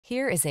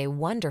Here is a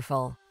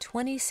wonderful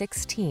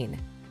 2016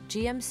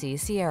 GMC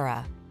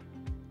Sierra.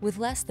 With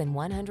less than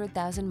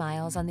 100,000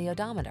 miles on the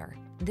odometer,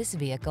 this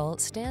vehicle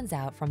stands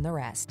out from the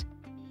rest.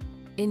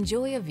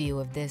 Enjoy a view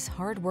of this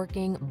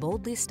hard-working,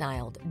 boldly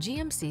styled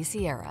GMC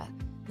Sierra,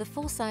 the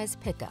full-size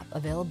pickup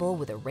available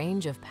with a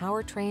range of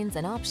powertrains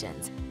and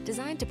options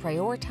designed to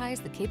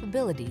prioritize the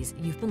capabilities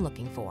you've been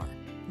looking for.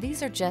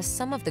 These are just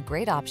some of the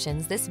great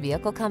options this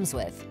vehicle comes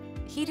with: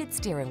 heated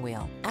steering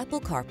wheel,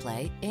 Apple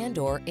CarPlay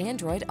and/or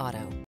Android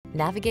Auto,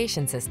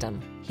 navigation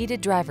system,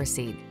 heated driver's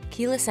seat,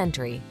 keyless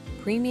entry,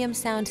 premium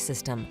sound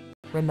system,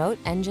 remote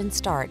engine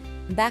start,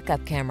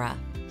 backup camera,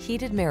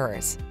 heated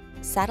mirrors,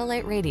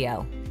 satellite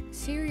radio.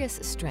 Serious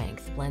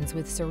strength blends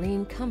with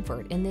serene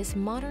comfort in this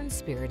modern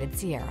spirited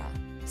Sierra.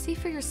 See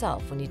for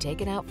yourself when you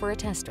take it out for a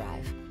test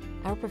drive.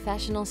 Our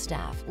professional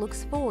staff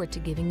looks forward to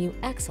giving you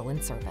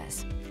excellent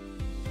service.